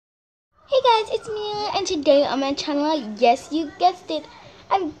Hey guys, it's Mia, and today on my channel, yes, you guessed it,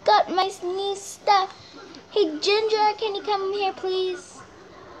 I've got my new stuff. Hey Ginger, can you come here please?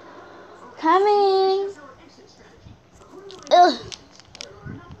 Coming. Ugh.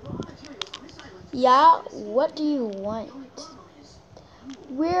 Yeah, what do you want?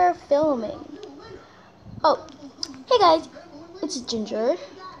 We're filming. Oh, hey guys, it's Ginger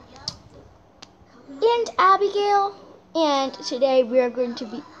and Abigail, and today we are going to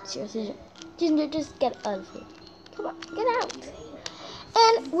be, seriously, Ginger, just get out of here. Come on, get out.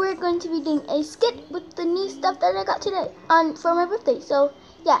 And we're going to be doing a skit with the new stuff that I got today for my birthday. So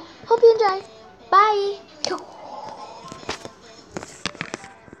yeah, hope you enjoy. Bye.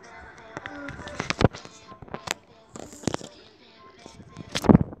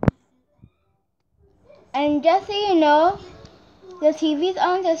 And just so you know, the TV's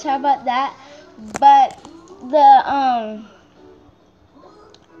on, so sorry about that. But the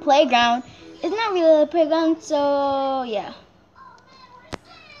playground is not really a playground, so yeah.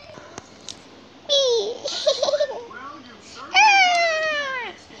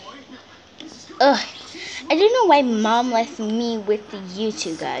 Ugh, I don't know why Mom left me with you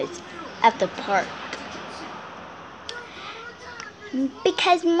two guys at the park.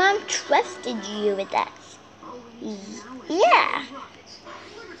 Because Mom trusted you with us. Yeah.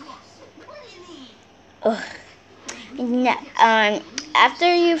 Ugh. No,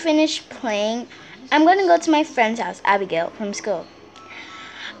 after you finish playing, I'm gonna go to my friend's house, Abigail, from school.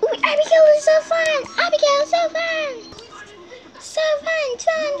 Ooh, Abigail is so fun! Abigail is so fun! So fun!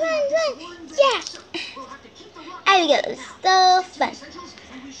 Yeah! Abigail is so fun.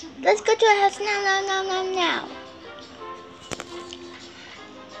 Let's go to her house now.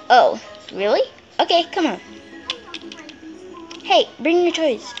 Oh, really? Okay, come on. Hey, bring your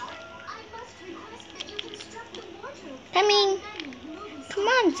toys. Coming. Come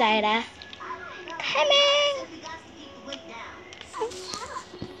on, Zaida. Coming.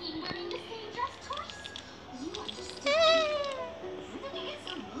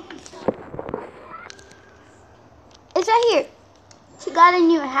 It's right here. She got a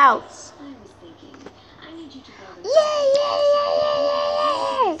new house. Yay!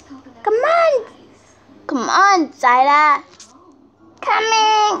 Come on, Zaida.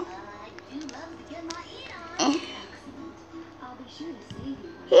 Coming.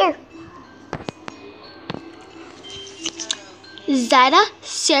 Here. Zaida,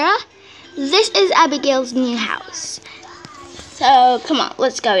 Sarah, this is Abigail's new house. So, come on,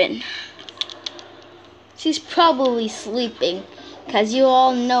 let's go in. She's probably sleeping, because you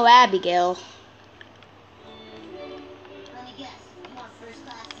all know Abigail.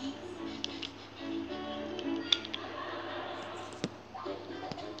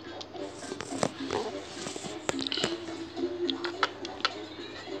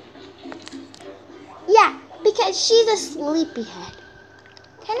 Yeah, because she's a sleepyhead.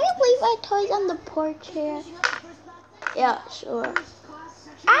 Can we leave our toys on the porch here? Yeah, sure.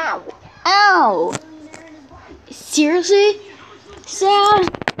 Ow! Ow! Seriously? Sarah?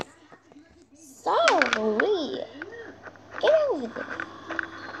 Sorry. Get over there.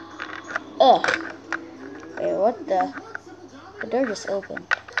 Ugh. Wait, what the? The door just opened.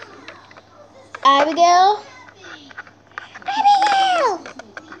 Abigail? Abigail!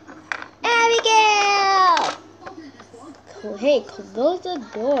 Hey, close the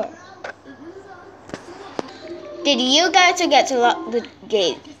door. Did you guys forget to lock the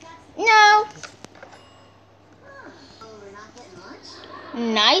gate? No.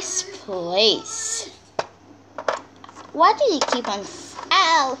 Nice place. Why did you keep on...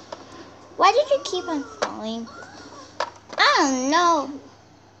 Ow! Why did you keep on falling? I don't know.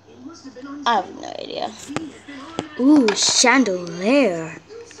 I have no idea. Ooh, chandelier.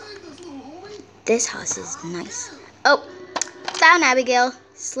 This house is nice. Oh, found Abigail.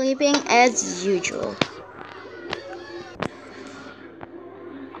 Sleeping as usual.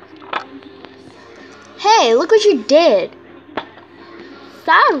 Hey, look what you did.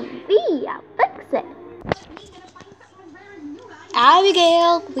 Sorry, I'll fix it.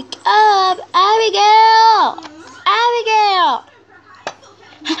 Abigail, wake up. Abigail. Abigail.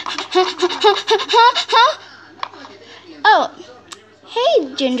 Oh,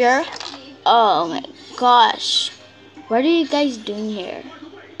 hey, Ginger. Oh my gosh. What are you guys doing here?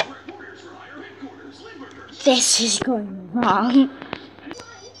 This is going wrong.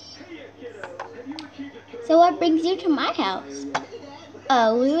 So what brings you to my house?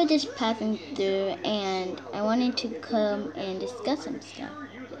 We were just passing through and I wanted to come and discuss some stuff.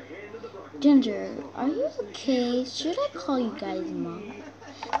 Ginger, are you okay? Should I call you guys Mom?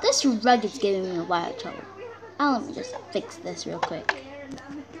 This rug is giving me a lot of trouble. Let me just fix this real quick.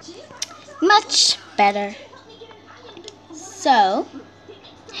 Much better. So,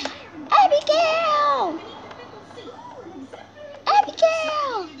 Abigail!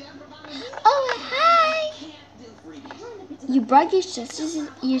 Abigail! Oh, hi! You brought your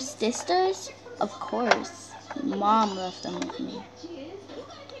sisters? Of course. Mom left them with me.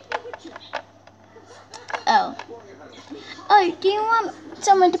 Oh. Oh, do you want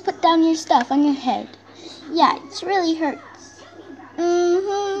someone to put down your stuff on your head? Yeah, it really hurts.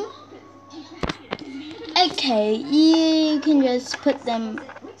 Okay, you can just put them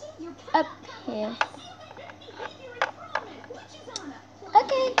up here.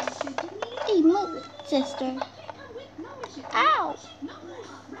 Okay. Hey, move, sister. Ow.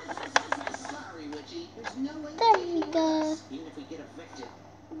 There we go.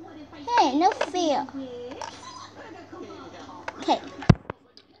 Hey, no fear. Okay.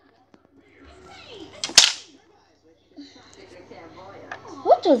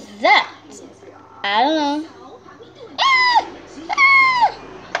 What was that? I don't know.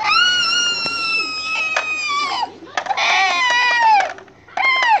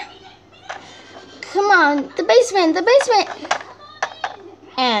 Come on, the basement, the basement.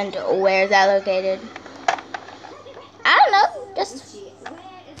 And where's that located? I don't know. Just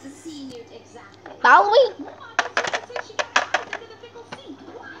follow me.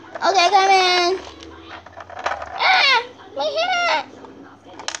 Okay, come in. Ah, my head.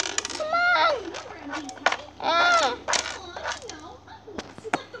 Come on. Ah.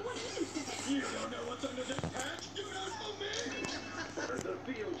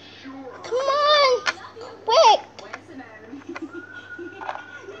 Come on. Wait.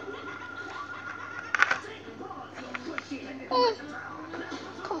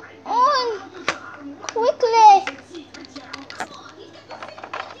 Come on. Quickly.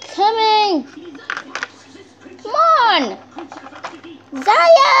 Coming. Come on.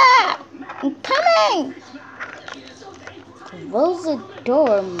 Zaya. I'm coming. Close the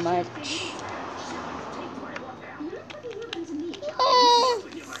door much.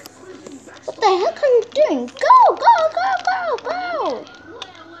 What the heck are you doing? Go, go, go, go, go.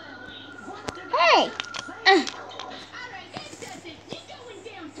 Hey.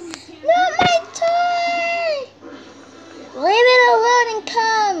 Not my toy. Leave it alone and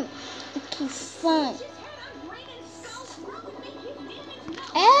come. Okay, fine.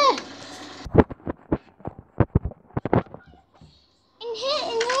 In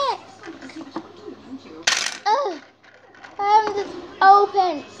here. Oh, I have this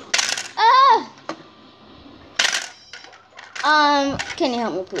open. Can you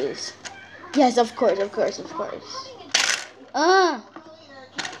help me, please? Yes, of course. There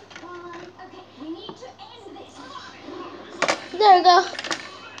we go.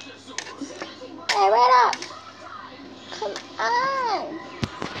 Hey, wait up. Come on.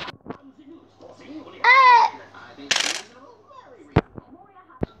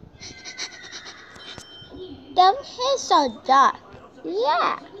 Down here's so dark.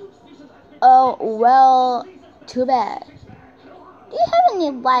 Yeah. Oh, well, too bad. Do you have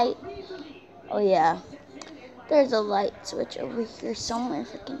any light? Oh, yeah. There's a light switch over here somewhere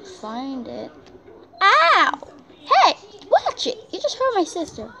if I can find it. Ow! Hey, watch it. You just hurt my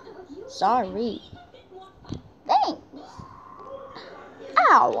sister. Sorry. Thanks.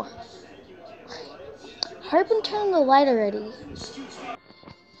 Ow. Hurry up and turn the light already.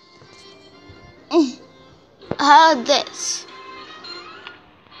 This.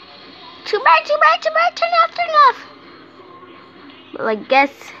 Too bad. Turn it off. Well, I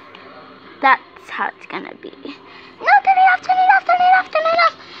guess that's how it's gonna be. No, turn it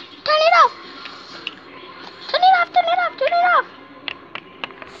off.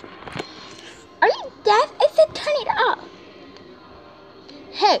 Are you deaf? I said turn it off.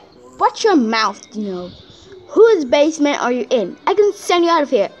 Hey, watch your mouth, you know. Whose basement are you in? I can send you out of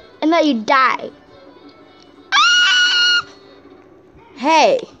here and let you die. Ah!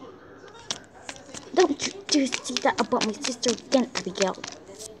 Hey. Don't you dare say that about my sister again, Abigail.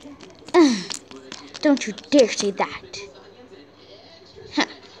 Don't you dare say that.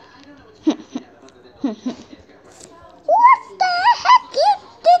 What the heck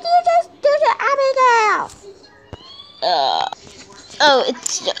did you just do to Abigail? Oh,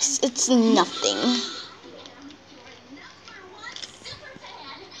 it's nothing.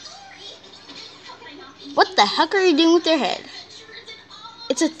 What the heck are you doing with your head?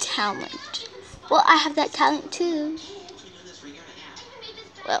 It's a talent. Well, I have that talent too.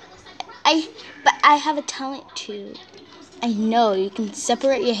 Well, I have a talent too. I know, you can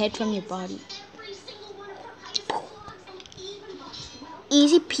separate your head from your body.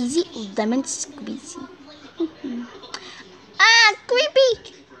 Easy peasy, lemon squeezy.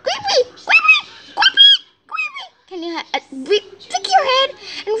 Creepy!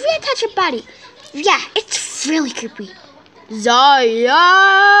 touch your body. Yeah, it's really creepy. Zaya!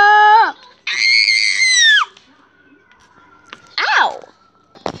 Ow!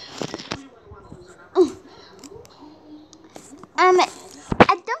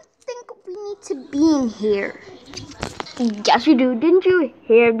 I don't think we need to be in here. Yes, we do. Didn't you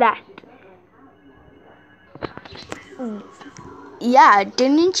hear that? Yeah,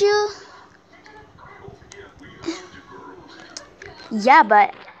 didn't you? Yeah,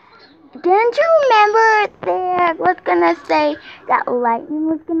 but didn't you remember there was gonna say that lightning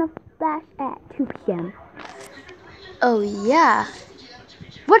was gonna flash at 2 p.m.? Oh, yeah.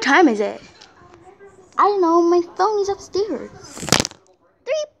 What time is it? I don't know. My phone is upstairs.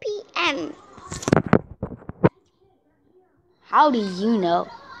 3 p.m. How do you know?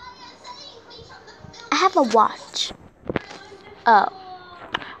 I have a watch. Oh.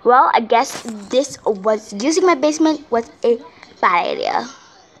 Well, I guess using my basement was a bad idea.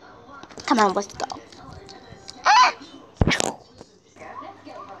 Come on, let's go. Ah!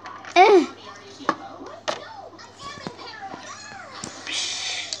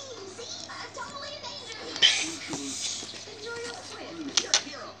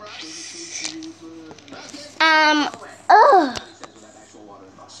 Ugh.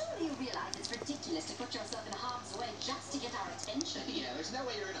 Surely you realize it's ridiculous to put yourself in harm's way just to get our attention. Yeah, there's no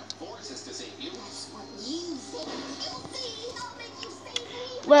way you're gonna force us to save you. That's what you think. You'll see. I'll make you save me.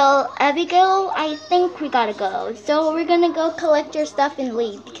 Well, Abigail, I think we gotta go. So we're gonna go collect your stuff and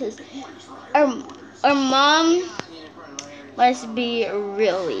leave because our mom must be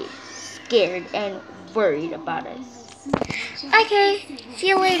really scared and worried about us. Okay, see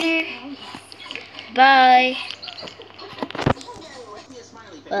you later. Bye.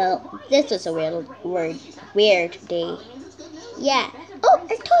 Well, this was a weird day. Yeah. Oh, our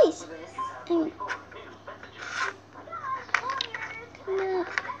toys. No.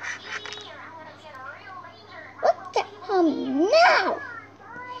 What the hell now?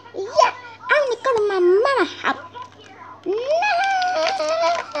 Yeah, I'm gonna go to my mama's house. No.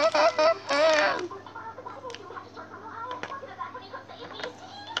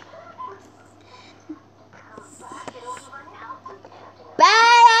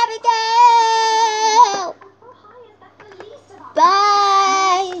 Bye, Abigail.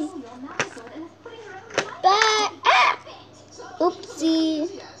 Bye. Bye. Ah. Oopsie.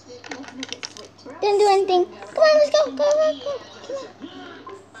 Didn't do anything. Come on, let's go. Go.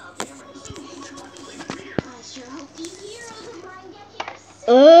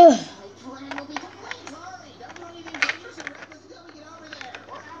 Ugh.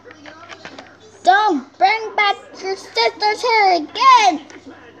 Don't bring back your sister's hair again.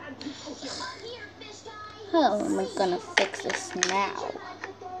 How am I gonna fix this now?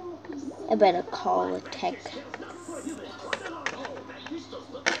 I better call a tech.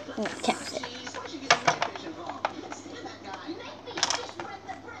 Oh, can't say.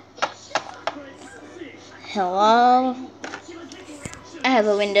 Hello? I have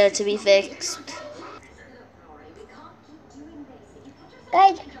a window to be fixed.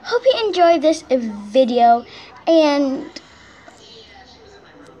 Guys, hope you enjoyed this video, and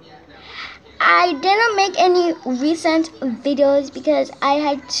I didn't make any recent videos because I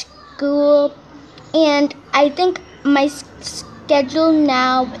had school, and I think my schedule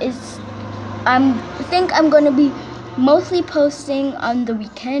now is I think I'm going to be mostly posting on the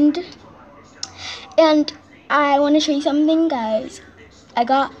weekend. And I want to show you something, guys. I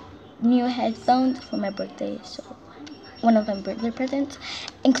got new headphones for my birthday, so one of my birthday presents,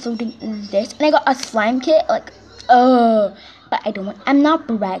 including this. And I got a slime kit, but I'm not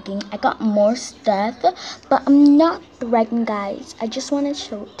bragging. I got more stuff, but I'm not bragging, guys. I just want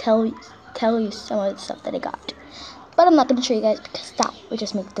to tell you some of the stuff that I got. But I'm not going to show you guys because that would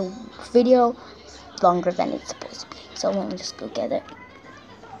just make the video longer than it's supposed to be. So let me just go get it.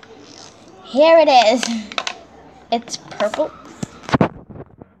 Here it is. It's purple.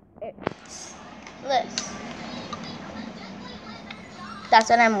 It's this. That's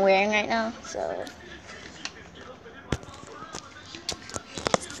what I'm wearing right now. So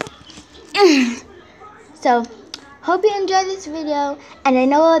hope you enjoyed this video. And I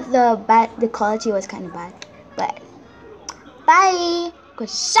know the quality was kind of bad, but bye. Good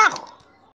job.